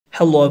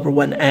Hello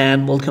everyone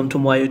and welcome to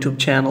my YouTube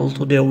channel.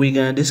 Today we're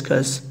gonna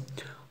discuss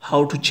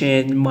how to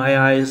change my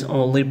eyes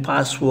only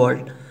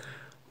password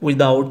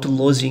without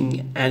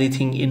losing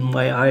anything in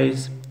my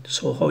eyes.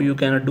 So how you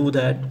gonna do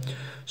that?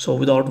 So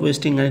without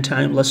wasting any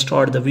time, let's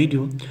start the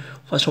video.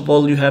 First of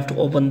all, you have to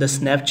open the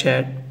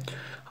Snapchat.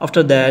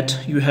 After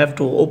that, you have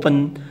to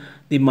open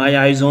the my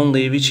eyes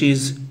only, which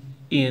is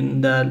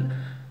in the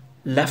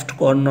left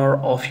corner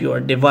of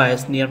your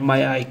device near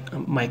my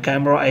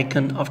camera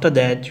icon. After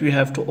that, you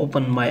have to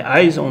open my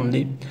eyes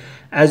only.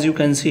 As you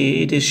can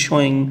see, it is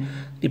showing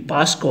the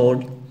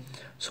passcode.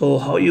 So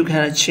how you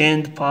can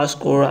change the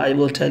passcode, I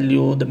will tell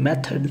you the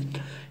method.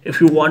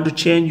 If you want to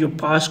change your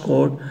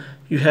passcode,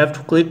 you have to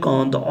click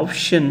on the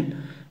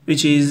option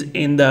which is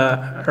in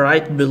the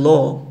right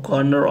below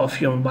corner of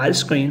your mobile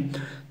screen.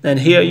 Then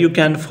here you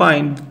can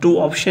find two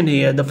options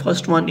here. The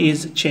first one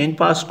is change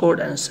passcode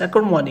and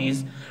second one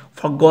is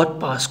forgot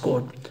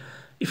passcode.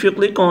 If you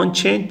click on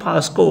change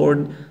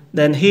passcode,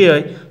 then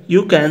here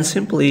you can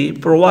simply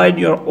provide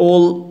your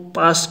old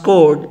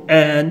passcode,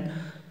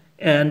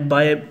 and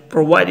by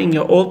providing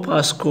your old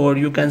passcode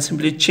you can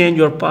simply change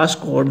your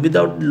passcode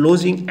without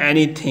losing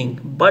anything.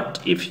 But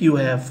if you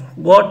have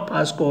forgot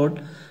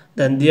passcode,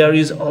 then there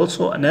is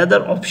also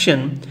another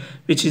option,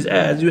 which is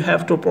as you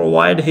have to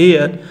provide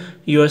here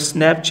your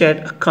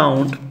Snapchat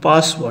account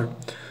password.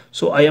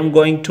 So I am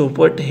going to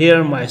put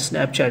here my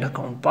Snapchat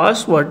account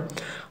password.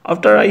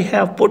 After I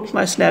have put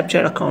my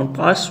Snapchat account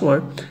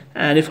password,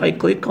 and if I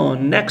click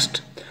on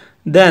next,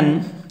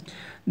 then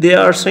they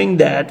are saying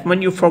that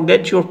when you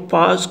forget your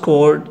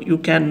passcode, you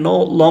can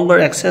no longer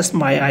access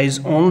my eyes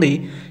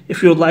only.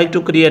 If you like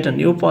to create a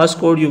new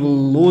passcode, you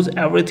will lose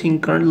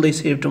everything currently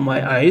saved to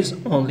my eyes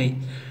only.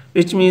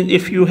 Which means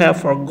if you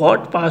have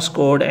forgot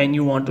passcode and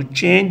you want to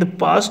change the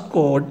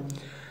passcode,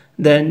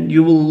 then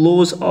you will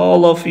lose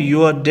all of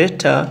your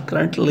data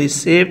currently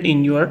saved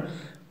in your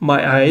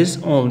my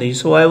eyes only.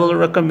 So I will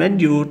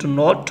recommend you to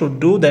not to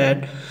do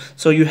that.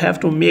 So you have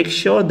to make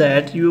sure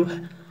that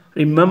you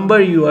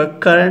remember your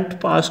current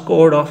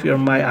passcode of your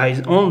my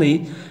eyes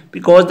only,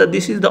 because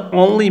this is the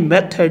only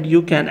method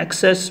you can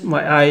access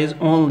my eyes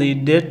only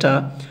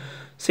data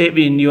saved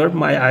in your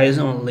my eyes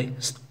only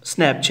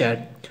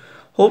Snapchat.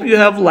 Hope you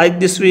have liked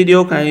this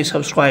video. Kindly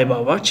subscribe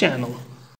our channel.